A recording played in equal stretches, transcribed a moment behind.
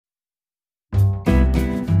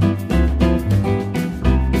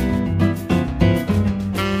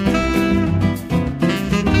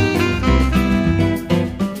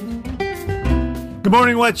Good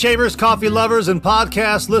morning, wet shavers, coffee lovers, and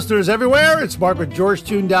podcast listeners everywhere. It's Mark with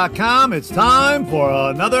GeorgeTune.com. It's time for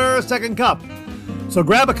another second cup. So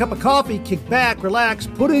grab a cup of coffee, kick back, relax,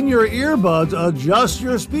 put in your earbuds, adjust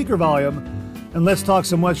your speaker volume, and let's talk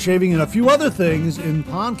some wet shaving and a few other things in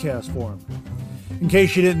podcast form. In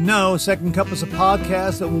case you didn't know, Second Cup is a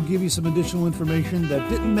podcast that will give you some additional information that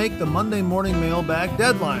didn't make the Monday morning mailbag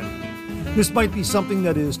deadline. This might be something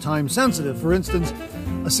that is time sensitive. For instance,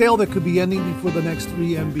 a sale that could be ending before the next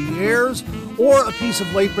 3MB airs, or a piece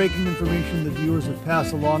of late-breaking information that viewers have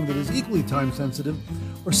passed along that is equally time-sensitive,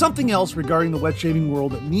 or something else regarding the wet shaving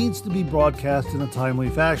world that needs to be broadcast in a timely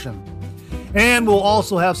fashion. And we'll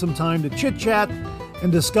also have some time to chit-chat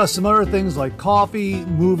and discuss some other things like coffee,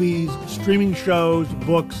 movies, streaming shows,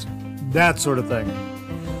 books, that sort of thing.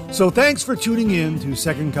 So thanks for tuning in to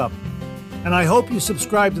Second Cup. And I hope you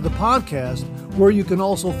subscribe to the podcast, where you can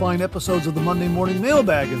also find episodes of the Monday Morning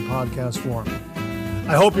Mailbag in podcast form.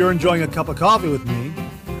 I hope you're enjoying a cup of coffee with me.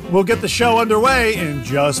 We'll get the show underway in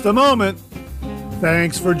just a moment.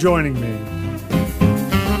 Thanks for joining me.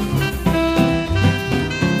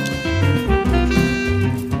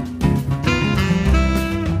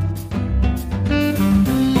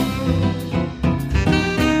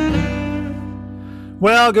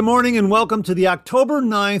 Well, good morning and welcome to the October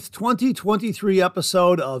 9th, 2023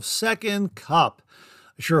 episode of Second Cup.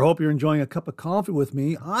 I sure hope you're enjoying a cup of coffee with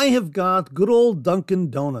me. I have got good old Dunkin'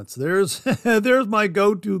 Donuts. There's my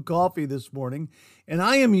go-to coffee this morning, and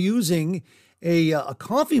I am using a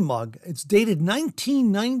coffee mug. It's dated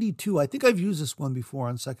 1992. I think I've used this one before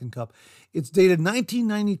on Second Cup. It's dated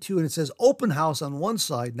 1992, and it says Open House on one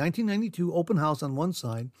side, 1992 Open House on one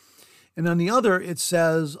side. And on the other, it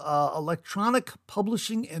says Electronic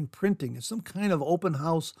Publishing and Printing. It's some kind of open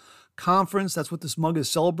house conference. That's what this mug is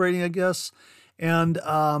celebrating, I guess. And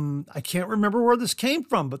I can't remember where this came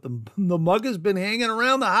from, but the mug has been hanging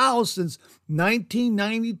around the house since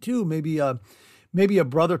 1992. Maybe a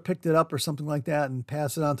brother picked it up or something like that and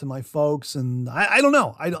passed it on to my folks. And I don't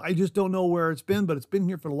know. I just don't know where it's been, but it's been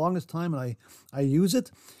here for the longest time, and I use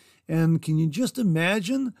it. And can you just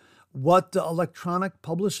imagine what electronic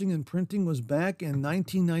publishing and printing was back in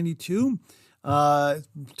 1992.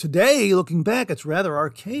 Today, looking back, it's rather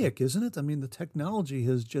archaic, isn't it? I mean, the technology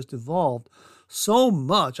has just evolved so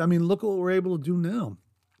much. I mean, look what we're able to do now.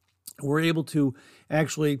 We're able to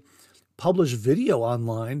actually publish video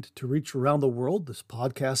online to reach around the world. This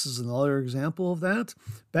podcast is another example of that.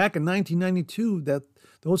 Back in 1992,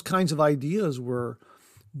 those kinds of ideas were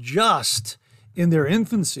just in their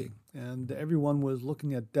infancy. And everyone was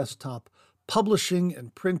looking at desktop publishing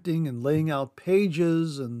and printing and laying out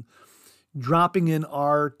pages and dropping in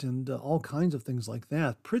art and all kinds of things like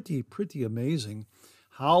that. Pretty amazing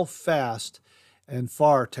how fast and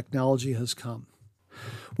far technology has come.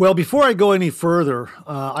 Well, before I go any further,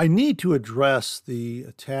 I need to address the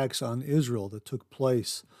attacks on Israel that took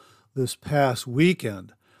place this past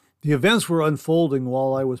weekend. The events were unfolding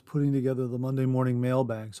while I was putting together the Monday morning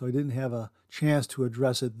mailbag, so I didn't have a chance to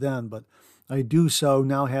address it then, but I do so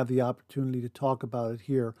now have the opportunity to talk about it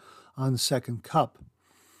here on Second Cup.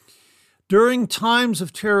 During times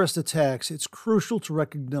of terrorist attacks, it's crucial to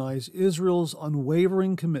recognize Israel's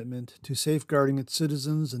unwavering commitment to safeguarding its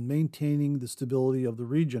citizens and maintaining the stability of the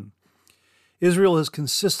region. Israel has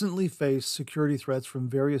consistently faced security threats from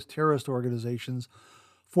various terrorist organizations,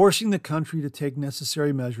 forcing the country to take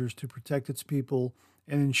necessary measures to protect its people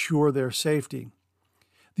and ensure their safety.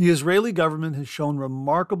 The Israeli government has shown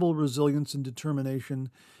remarkable resilience and determination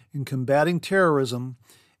in combating terrorism,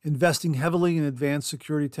 investing heavily in advanced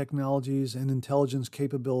security technologies and intelligence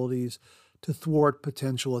capabilities to thwart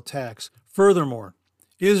potential attacks. Furthermore,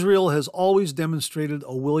 Israel has always demonstrated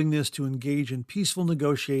a willingness to engage in peaceful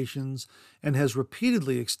negotiations and has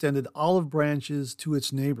repeatedly extended olive branches to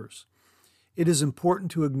its neighbors. It is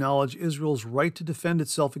important to acknowledge Israel's right to defend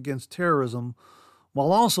itself against terrorism,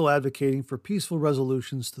 while also advocating for peaceful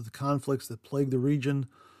resolutions to the conflicts that plague the region,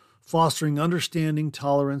 fostering understanding,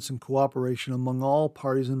 tolerance, and cooperation among all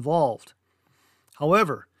parties involved.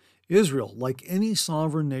 However, Israel, like any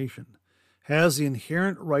sovereign nation, has the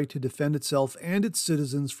inherent right to defend itself and its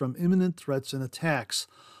citizens from imminent threats and attacks,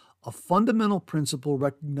 a fundamental principle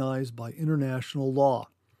recognized by international law.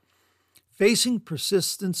 Facing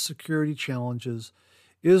persistent security challenges,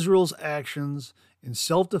 Israel's actions in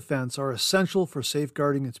self-defense are essential for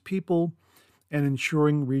safeguarding its people and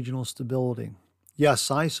ensuring regional stability.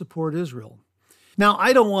 Yes, I support Israel. Now,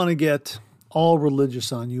 I don't want to get all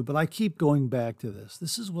religious on you, but I keep going back to this.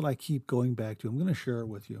 This is what I keep going back to. I'm going to share it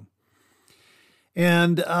with you.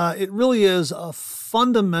 And it really is a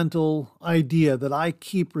fundamental idea that I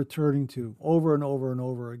keep returning to over and over and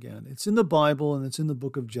over again. It's in the Bible and it's in the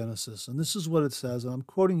book of Genesis. And this is what it says. And I'm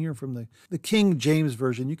quoting here from the King James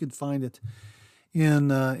Version. You can find it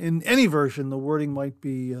in any version. The wording might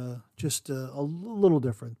be just a little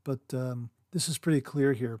different, but this is pretty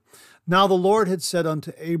clear here. Now the Lord had said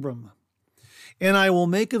unto Abram, and I will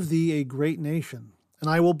make of thee a great nation, and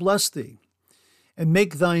I will bless thee, and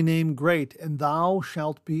make thy name great, and thou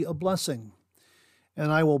shalt be a blessing.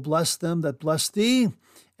 And I will bless them that bless thee,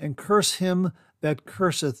 and curse him that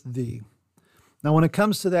curseth thee. Now, when it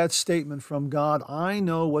comes to that statement from God, I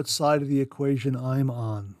know what side of the equation I'm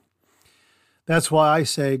on. That's why I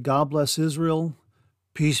say, God bless Israel,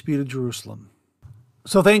 peace be to Jerusalem.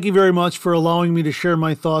 So thank you very much for allowing me to share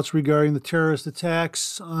my thoughts regarding the terrorist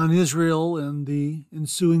attacks on Israel and the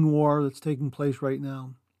ensuing war that's taking place right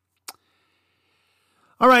now.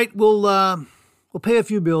 All right, we'll pay a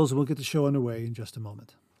few bills and we'll get the show underway in just a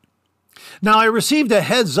moment. Now, I received a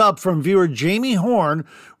heads up from viewer Jamie Horn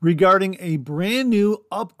regarding a brand new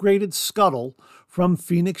upgraded scuttle from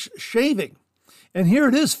Phoenix Shaving. And here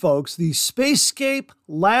it is, folks, the Spacescape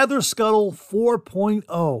Lather Scuttle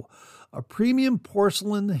 4.0. A premium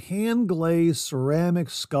porcelain hand-glazed ceramic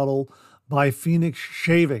scuttle by Phoenix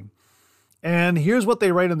Shaving. And here's what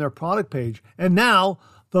they write on their product page. And now,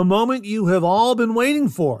 the moment you have all been waiting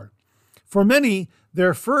for. For many,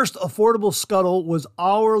 their first affordable scuttle was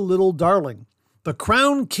our little darling, the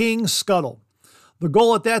Crown King scuttle. The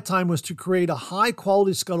goal at that time was to create a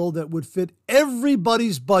high-quality scuttle that would fit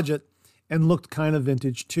everybody's budget and looked kind of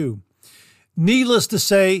vintage too. Needless to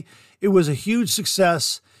say, it was a huge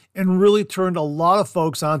success and really turned a lot of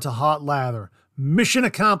folks onto hot lather. Mission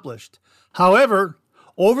accomplished. However,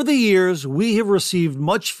 over the years, we have received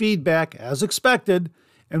much feedback, as expected,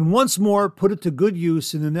 and once more put it to good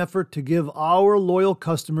use in an effort to give our loyal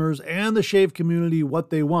customers and the shave community what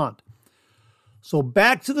they want. So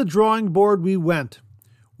back to the drawing board we went.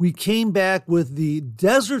 We came back with the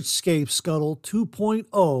Desertscape Scuttle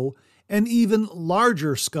 2.0, an even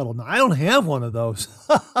larger scuttle. Now, I don't have one of those.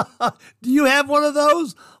 Do you have one of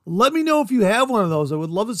those? Let me know if you have one of those. I would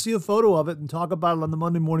love to see a photo of it and talk about it on the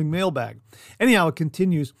Monday Morning Mailbag. Anyhow, it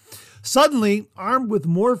continues. Suddenly, armed with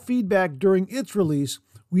more feedback during its release,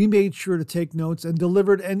 we made sure to take notes and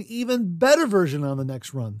delivered an even better version on the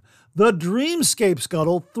next run. The Dreamscape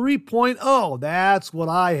Scuttle 3.0. That's what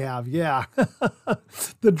I have, yeah.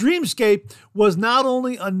 The Dreamscape was not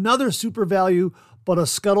only another super value, but a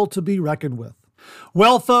scuttle to be reckoned with.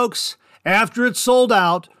 Well, folks, after it sold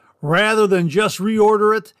out, rather than just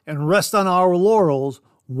reorder it and rest on our laurels,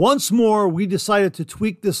 once more we decided to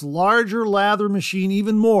tweak this larger lather machine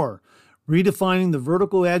even more, redefining the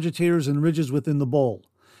vertical agitators and ridges within the bowl.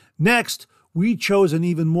 Next, we chose an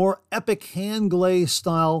even more epic hand glaze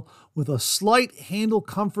style with a slight handle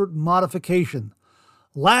comfort modification.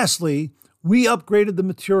 Lastly, we upgraded the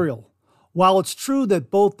material. While it's true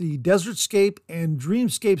that both the Desertscape and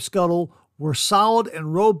Dreamscape scuttle were solid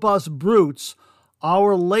and robust brutes,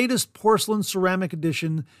 our latest porcelain ceramic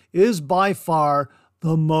edition is by far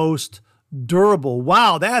the most durable.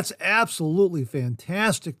 Wow, that's absolutely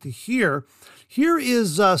fantastic to hear. Here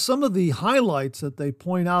is some of the highlights that they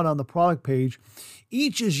point out on the product page.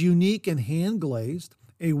 Each is unique and hand glazed,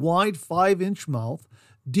 a wide 5-inch mouth,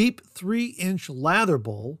 deep 3-inch lather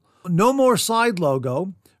bowl, no more side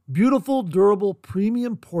logo, beautiful, durable,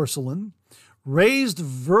 premium porcelain, raised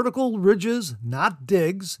vertical ridges, not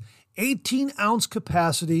digs, 18-ounce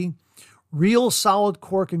capacity, real solid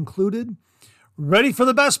cork included. Ready for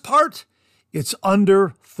the best part? It's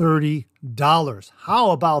under $30.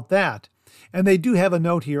 How about that? And they do have a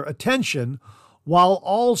note here. Attention, while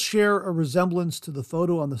all share a resemblance to the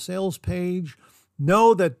photo on the sales page,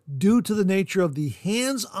 know that due to the nature of the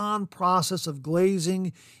hands-on process of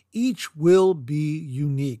glazing, each will be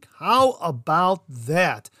unique. How about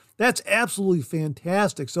that? That's absolutely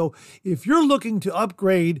fantastic. So if you're looking to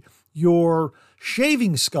upgrade your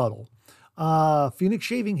shaving scuttle, Phoenix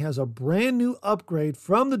Shaving has a brand new upgrade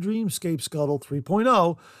from the Dreamscape Scuttle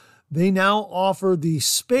 3.0. They now offer the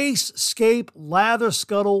Spacescape Lather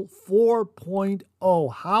Scuttle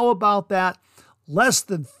 4.0. How about that? Less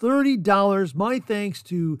than $30. My thanks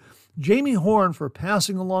to Jamie Horn for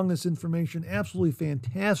passing along this information. Absolutely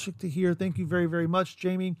fantastic to hear. Thank you very, very much,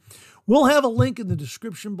 Jamie. We'll have a link in the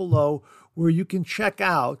description below where you can check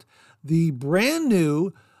out the brand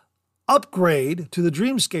new upgrade to the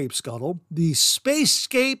Dreamscape Scuttle, the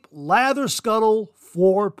Spacescape Lather Scuttle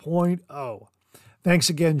 4.0. Thanks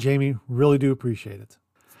again, Jamie. Really do appreciate it.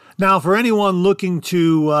 Now, for anyone looking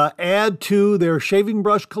to add to their shaving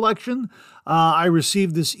brush collection, I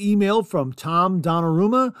received this email from Tom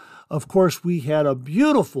Donnarumma. Of course, we had a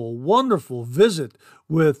beautiful, wonderful visit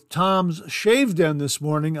with Tom's Shave Den this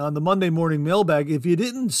morning on the Monday Morning Mailbag. If you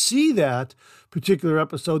didn't see that particular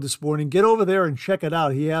episode this morning, get over there and check it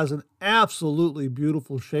out. He has an absolutely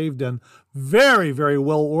beautiful shave den, very, very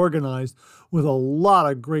well organized with a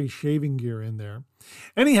lot of great shaving gear in there.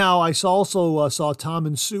 Anyhow, I also saw Tom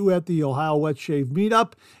and Sue at the Ohio Wet Shave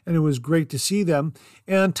Meetup, and it was great to see them.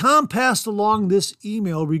 And Tom passed along this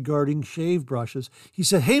email regarding shave brushes. He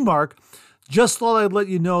said, "Hey, Mark, just thought I'd let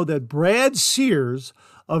you know that Brad Sears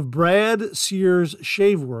of Brad Sears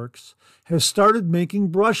Shave Works has started making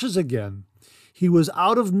brushes again. He was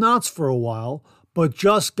out of knots for a while, but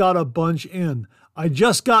just got a bunch in. I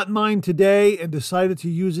just got mine today and decided to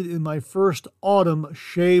use it in my first autumn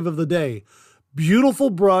shave of the day. Beautiful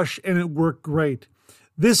brush, and it worked great.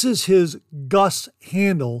 This is his Gus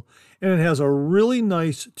handle, and it has a really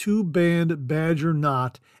nice 2-band Badger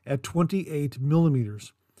knot at 28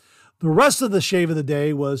 millimeters. The rest of the shave of the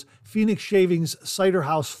day was Phoenix Shaving's Cider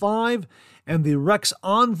House 5 and the Rex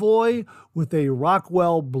Envoy with a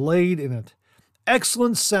Rockwell blade in it.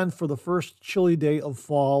 Excellent scent for the first chilly day of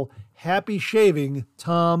fall. Happy shaving,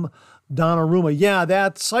 Tom Donnarumma." Yeah,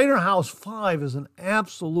 that Cider House 5 is an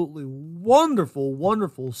absolutely wonderful,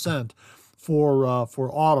 wonderful scent for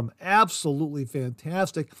autumn. Absolutely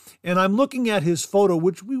fantastic. And I'm looking at his photo,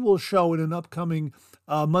 which we will show in an upcoming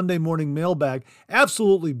Monday Morning Mailbag.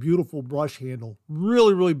 Absolutely beautiful brush handle.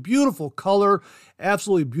 Really, really beautiful color.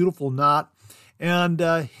 Absolutely beautiful knot. And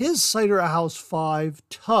his Cider House 5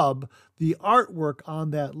 tub, the artwork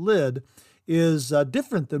on that lid is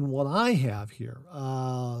different than what I have here.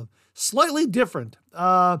 Slightly different.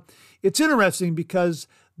 It's interesting because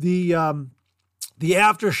the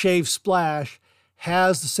aftershave splash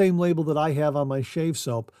has the same label that I have on my shave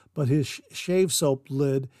soap, but his shave soap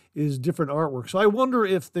lid is different artwork. So I wonder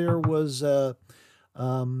if there was a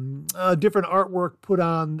different artwork put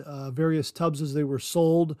on various tubs as they were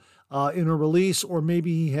sold in a release, or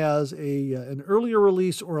maybe he has an earlier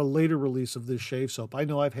release or a later release of this shave soap. I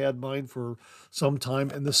know I've had mine for some time,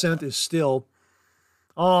 and the scent is still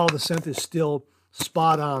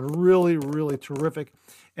spot on. Really, really terrific.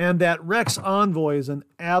 And that Rex Envoy is an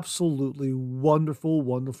absolutely wonderful,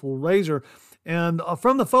 wonderful razor. And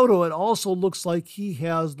from the photo, it also looks like he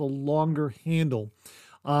has the longer handle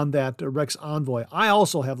on that Rex Envoy. I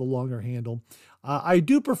also have the longer handle. I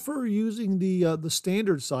do prefer using the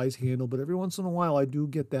standard size handle, but every once in a while I do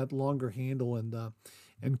get that longer handle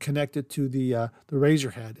and connect it to the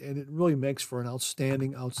razor head, and it really makes for an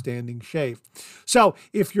outstanding, outstanding shave. So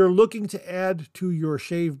if you're looking to add to your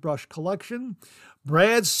shave brush collection,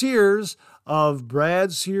 Brad Sears of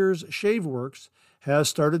Brad Sears Shave Works has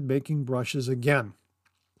started making brushes again.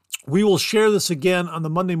 We will share this again on the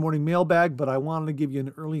Monday Morning Mailbag, but I wanted to give you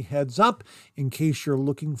an early heads up in case you're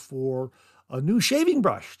looking for a new shaving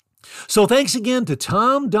brush. So thanks again to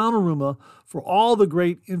Tom Donnarumma for all the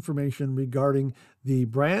great information regarding the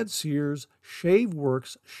Brad Sears Shave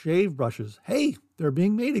Works shave brushes. Hey, they're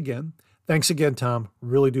being made again. Thanks again, Tom.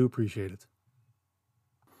 Really do appreciate it.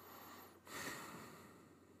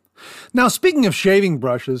 Now, speaking of shaving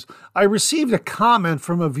brushes, I received a comment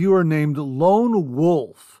from a viewer named Lone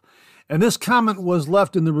Wolf. And this comment was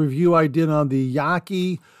left in the review I did on the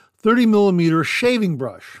Yaki 30mm shaving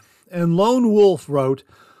brush. And Lone Wolf wrote,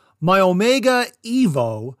 "My Omega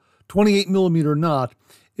Evo 28mm knot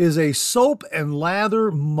is a soap and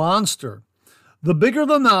lather monster. The bigger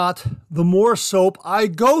the knot, the more soap I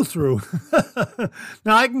go through."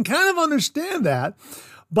 Now, I can kind of understand that,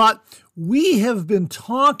 but we have been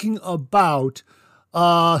talking about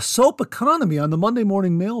soap economy on the Monday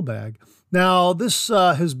Morning Mailbag. Now, this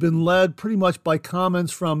has been led pretty much by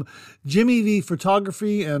comments from Jimmy V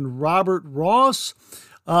Photography and Robert Ross.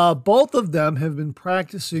 Both of them have been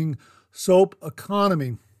practicing soap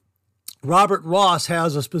economy. Robert Ross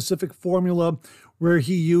has a specific formula where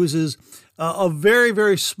he uses a very,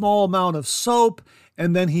 very small amount of soap,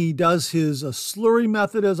 and then he does his slurry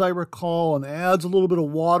method, as I recall, and adds a little bit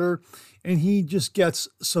of water, and he just gets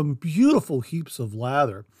some beautiful heaps of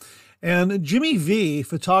lather. And Jimmy V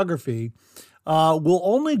Photography will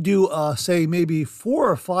only do, say, maybe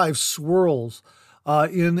 4 or 5 swirls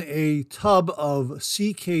in a tub of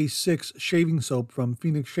CK6 shaving soap from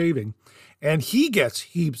Phoenix Shaving, and he gets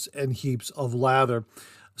heaps and heaps of lather.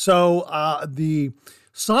 So the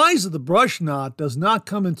size of the brush knot does not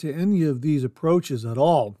come into any of these approaches at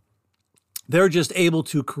all. They're just able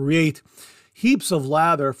to create heaps of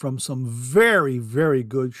lather from some very, very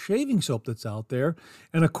good shaving soap that's out there.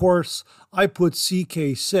 And of course, I put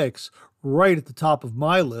CK6 right at the top of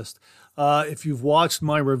my list. If you've watched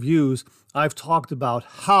my reviews, I've talked about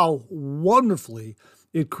how wonderfully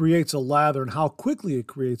it creates a lather and how quickly it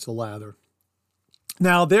creates a lather.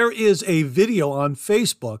 Now, there is a video on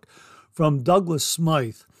Facebook from Douglas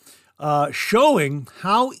Smythe showing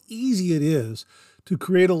how easy it is to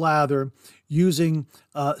create a lather using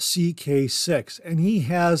CK6. And he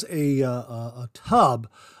has a tub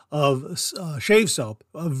of shave soap,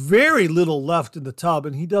 very little left in the tub,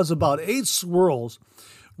 and he does about 8 swirls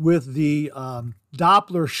with the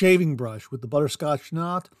Doppler shaving brush with the butterscotch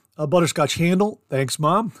knot, butterscotch handle. Thanks,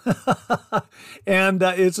 Mom. And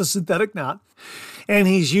it's a synthetic knot. And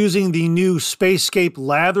he's using the new Spacescape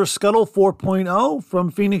Lather Scuttle 4.0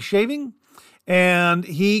 from Phoenix Shaving. And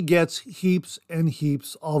he gets heaps and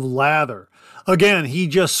heaps of lather. Again, he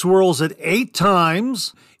just swirls it 8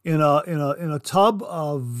 times in a tub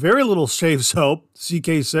of very little shave soap,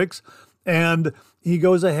 CK6, and he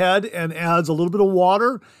goes ahead and adds a little bit of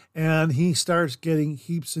water, and he starts getting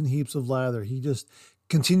heaps and heaps of lather. He just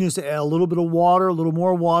continues to add a little bit of water, a little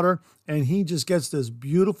more water, and he just gets this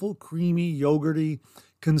beautiful, creamy, yogurty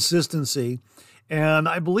consistency. And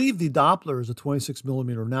I believe the Doppler is a 26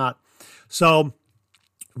 millimeter knot. So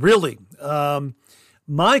really,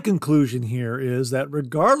 my conclusion here is that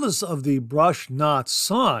regardless of the brush knot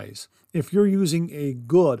size, if you're using a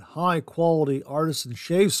good, high-quality artisan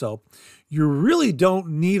shave soap, you really don't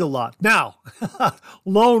need a lot. Now,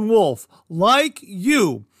 Lone Wolf, like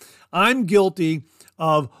you, I'm guilty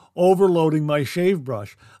of overloading my shave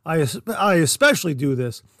brush. I especially do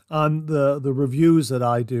this on the reviews that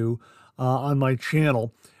I do on my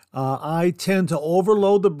channel. I tend to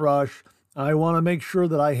overload the brush. I want to make sure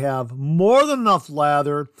that I have more than enough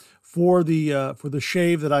lather for the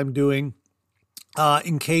shave that I'm doing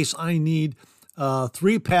in case I need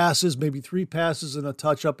 3 passes, maybe 3 passes and a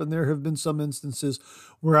touch-up. And there have been some instances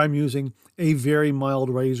where I'm using a very mild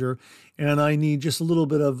razor and I need just a little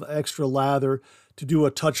bit of extra lather to do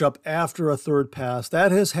a touch-up after a 3rd pass.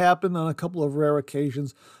 That has happened on a couple of rare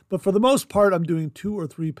occasions, but for the most part, I'm doing 2 or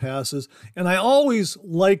 3 passes. And I always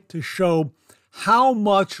like to show how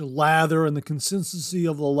much lather and the consistency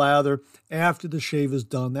of the lather after the shave is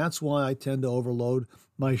done. That's why I tend to overload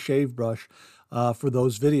my shave brush for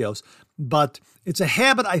those videos. But it's a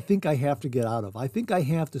habit I think I have to get out of. I think I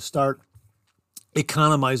have to start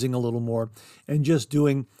economizing a little more and just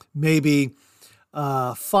doing maybe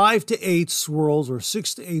 5 to 8 swirls or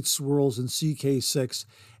 6 to 8 swirls in CK6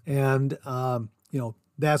 and,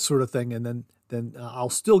 that sort of thing. And then I'll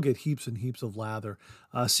still get heaps and heaps of lather.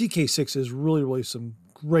 CK6 is really, really some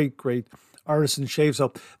great, great artisan shave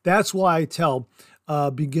soap. That's why I tell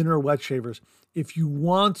beginner wet shavers, if you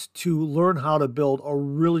want to learn how to build a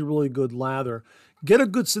really, really good lather, get a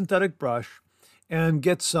good synthetic brush and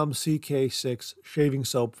get some CK6 shaving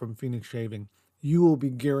soap from Phoenix Shaving. You will be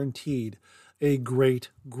guaranteed a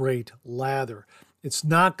great, great lather. It's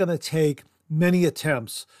not going to take many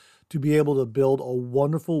attempts to be able to build a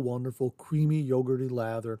wonderful, wonderful, creamy, yogurty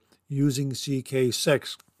lather using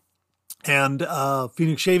CK6. And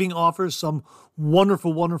Phoenix Shaving offers some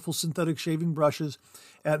wonderful, wonderful synthetic shaving brushes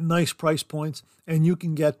at nice price points, and you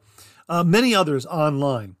can get many others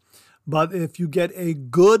online. But if you get a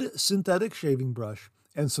good synthetic shaving brush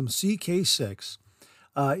and some CK6,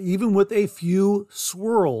 even with a few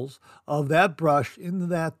swirls of that brush into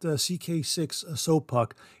that CK6 soap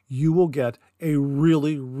puck, you will get a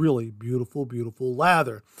really, really beautiful, beautiful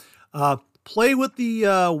lather. Play with the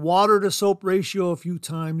water to soap ratio a few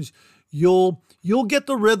times. You'll get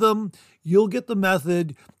the rhythm, you'll get the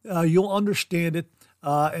method, you'll understand it,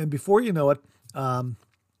 and before you know it,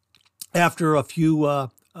 after a few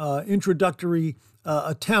introductory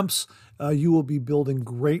attempts, you will be building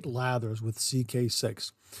great lathers with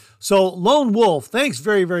CK6. So Lone Wolf, thanks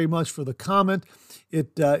very, very much for the comment.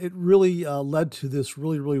 It really led to this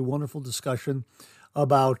really, really wonderful discussion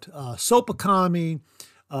about soap economy,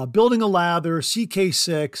 building a lather,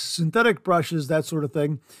 CK6, synthetic brushes, that sort of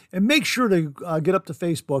thing. And make sure to get up to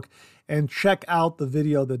Facebook and check out the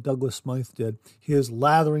video that Douglas Smythe did, his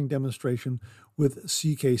lathering demonstration with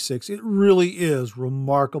CK6. It really is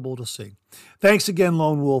remarkable to see. Thanks again,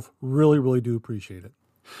 Lone Wolf. Really, really do appreciate it.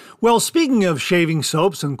 Well, speaking of shaving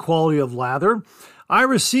soaps and quality of lather, I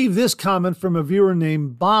received this comment from a viewer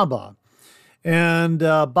named Baba. And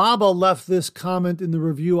Baba left this comment in the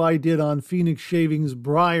review I did on Phoenix Shaving's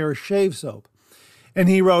Briar Shave Soap. And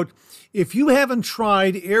he wrote, if you haven't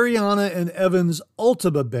tried Ariana and Evan's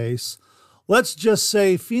Ultima Base, let's just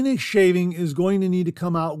say Phoenix Shaving is going to need to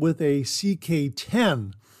come out with a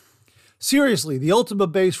CK10. Seriously, the Ultima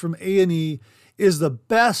base from A&E is the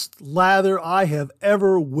best lather I have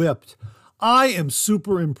ever whipped. I am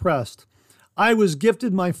super impressed. I was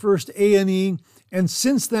gifted my first A&E, and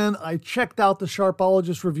since then I checked out the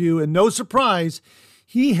Sharpologist review, and no surprise,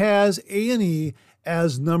 he has A&E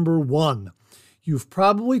as number one. You've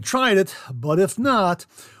probably tried it, but if not,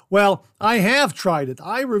 well, I have tried it.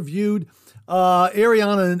 I reviewed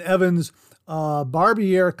Ariana and Evans'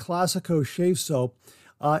 Barbier Classico Shave Soap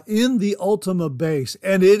in the Ultima base,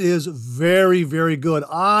 and it is very, very good.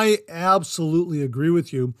 I absolutely agree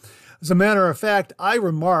with you. As a matter of fact, I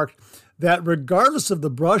remarked that regardless of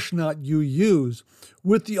the brush knot you use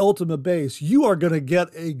with the Ultima base, you are going to get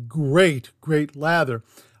a great, great lather.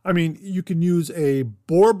 I mean, you can use a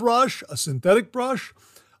boar brush, a synthetic brush,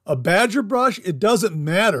 a badger brush. It doesn't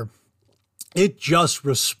matter. It just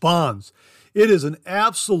responds. It is an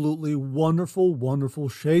absolutely wonderful, wonderful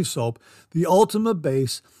shave soap. The Ultima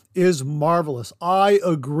base is marvelous. I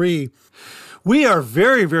agree. We are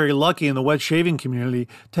very, very lucky in the wet shaving community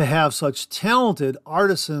to have such talented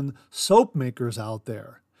artisan soap makers out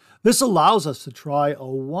there. This allows us to try a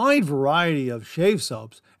wide variety of shave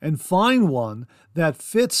soaps and find one that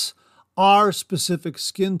fits our specific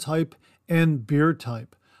skin type and beard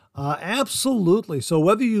type. Absolutely. So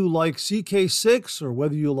whether you like CK6 or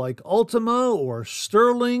whether you like Ultima or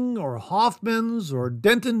Sterling or Hoffman's or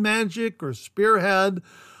Denton Magic or Spearhead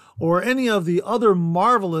or any of the other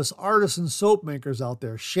marvelous artisan soap makers out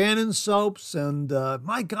there, Shannon Soaps, and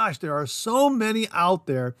my gosh, there are so many out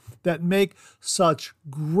there that make such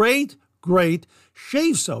great, great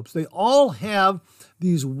shave soaps. They all have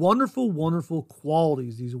these wonderful, wonderful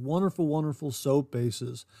qualities, these wonderful, wonderful soap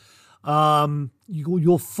bases.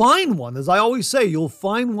 You'll find one, as I always say, you'll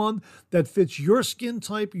find one that fits your skin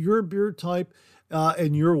type, your beard type,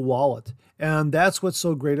 and your wallet. And that's what's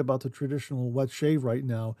so great about the traditional wet shave right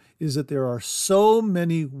now, is that there are so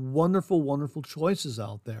many wonderful, wonderful choices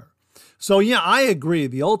out there. So yeah, I agree.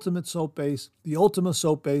 The Ultima soap base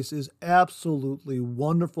is absolutely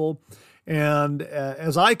wonderful. And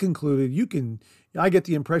as I concluded, I get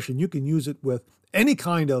the impression you can use it with any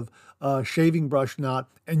kind of shaving brush knot,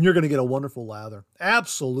 and you're going to get a wonderful lather.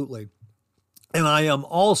 Absolutely. And I am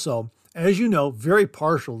also, as you know, very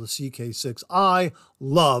partial to CK6. I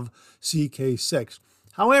love CK6.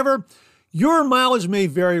 However, your mileage may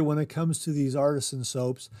vary when it comes to these artisan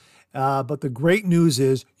soaps, but the great news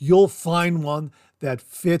is you'll find one that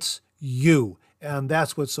fits you. And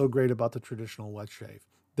that's what's so great about the traditional wet shave.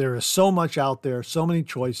 There is so much out there, so many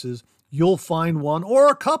choices. You'll find one or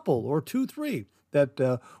a couple or two, three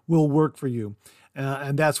that will work for you.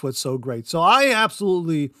 And that's what's so great. So I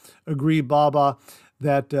absolutely agree, Baba,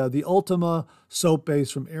 that the Ultima soap base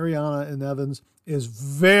from Ariana and Evans is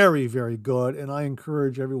very, very good. And I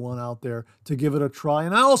encourage everyone out there to give it a try.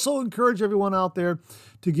 And I also encourage everyone out there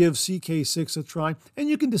to give CK6 a try. And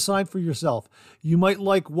you can decide for yourself. You might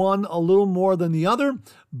like one a little more than the other,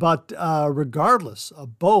 but regardless,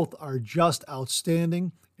 both are just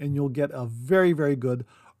outstanding. And you'll get a very, very good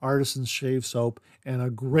artisan shave soap and a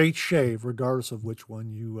great shave, regardless of which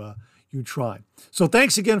one you try. So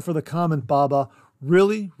thanks again for the comment, Baba.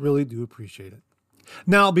 Really, really do appreciate it.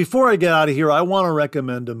 Now, before I get out of here, I want to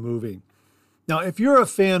recommend a movie. Now, if you're a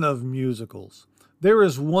fan of musicals, there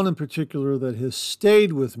is one in particular that has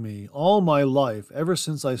stayed with me all my life, ever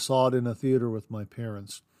since I saw it in a theater with my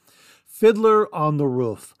parents. Fiddler on the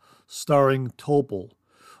Roof, starring Topol.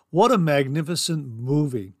 What a magnificent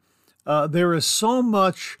movie. There is so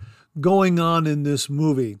much going on in this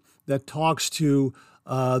movie that talks to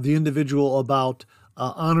the individual about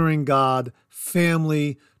honoring God,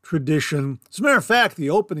 family, tradition. As a matter of fact, the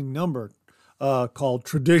opening number called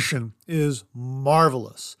Tradition is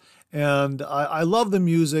marvelous. And I love the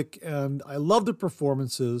music and I love the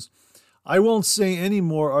performances. I won't say any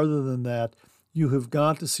more other than that. You have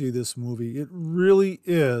got to see this movie. It really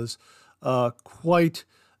is quite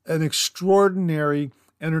an extraordinary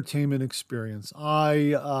entertainment experience.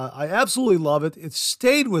 I absolutely love it. It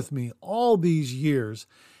stayed with me all these years.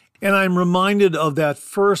 And I'm reminded of that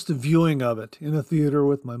first viewing of it in a theater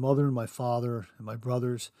with my mother and my father and my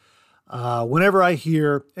brothers whenever I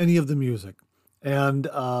hear any of the music. And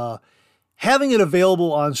having it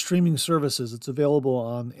available on streaming services, it's available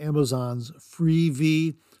on Amazon's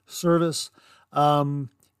Freevee service.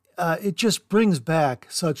 It just brings back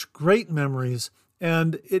such great memories.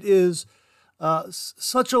 And it is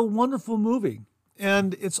such a wonderful movie.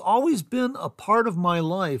 And it's always been a part of my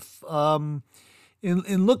life.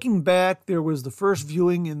 In looking back, there was the first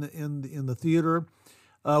viewing in the theater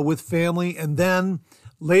with family, and then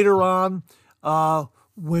later on,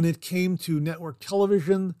 when it came to network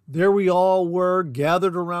television. There we all were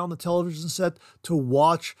gathered around the television set to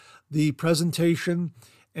watch the presentation.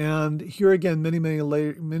 And here again,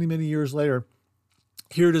 many years later,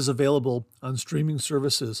 here it is available on streaming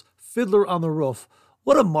services. Fiddler on the Roof.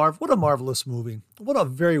 What a marvelous movie. What a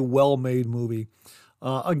very well-made movie.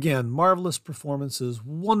 Again, marvelous performances,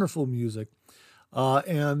 wonderful music.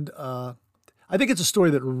 And I think it's a story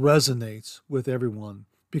that resonates with everyone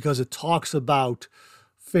because it talks about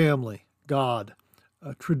family, God,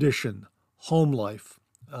 tradition, home life,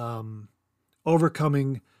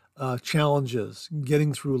 overcoming challenges,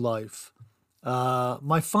 getting through life.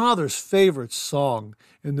 My father's favorite song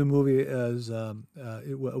in the movie was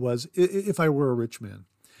If I Were a Rich Man.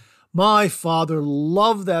 My father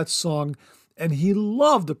loved that song, and he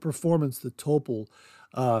loved the performance that Topol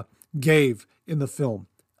gave in the film.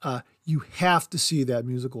 You have to see that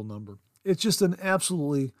musical number. It's just an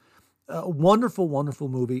absolutely wonderful, wonderful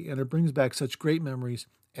movie, and it brings back such great memories,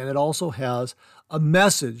 and it also has a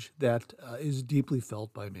message that is deeply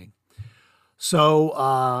felt by me.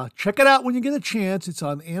 So check it out when you get a chance. It's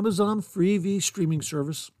on Amazon Freevee streaming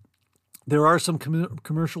service. There are some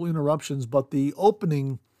commercial interruptions, but the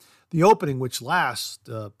opening, which lasts,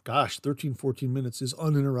 13, 14 minutes, is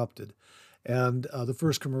uninterrupted. And the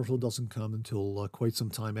first commercial doesn't come until quite some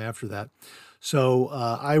time after that. So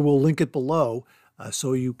I will link it below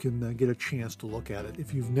so you can get a chance to look at it.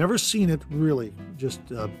 If you've never seen it, really, just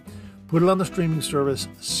put it on the streaming service,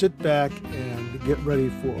 sit back, and get ready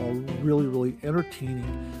for a really, really entertaining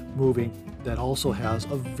movie that also has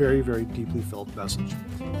a very, very deeply felt message.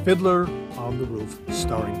 Fiddler on the Roof,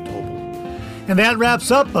 starring Topol. And that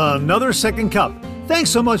wraps up another Second Cup. Thanks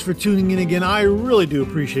so much for tuning in again. I really do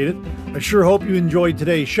appreciate it. I sure hope you enjoyed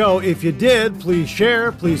today's show. If you did, please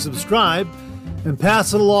share, please subscribe, and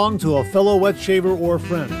pass it along to a fellow wet shaver or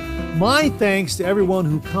friend. My thanks to everyone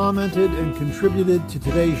who commented and contributed to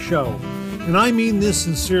today's show. And I mean this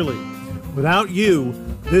sincerely. Without you,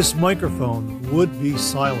 this microphone would be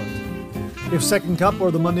silent. If Second Cup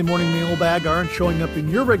or the Monday Morning Mailbag aren't showing up in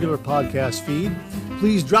your regular podcast feed,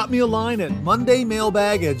 please drop me a line at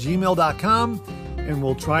mondaymailbag@gmail.com, and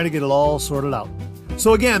we'll try to get it all sorted out.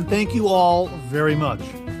 So again, thank you all very much.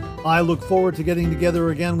 I look forward to getting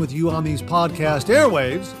together again with you on these podcast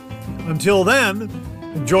airwaves. Until then,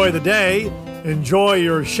 enjoy the day, enjoy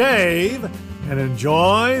your shave, and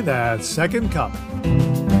enjoy that Second Cup.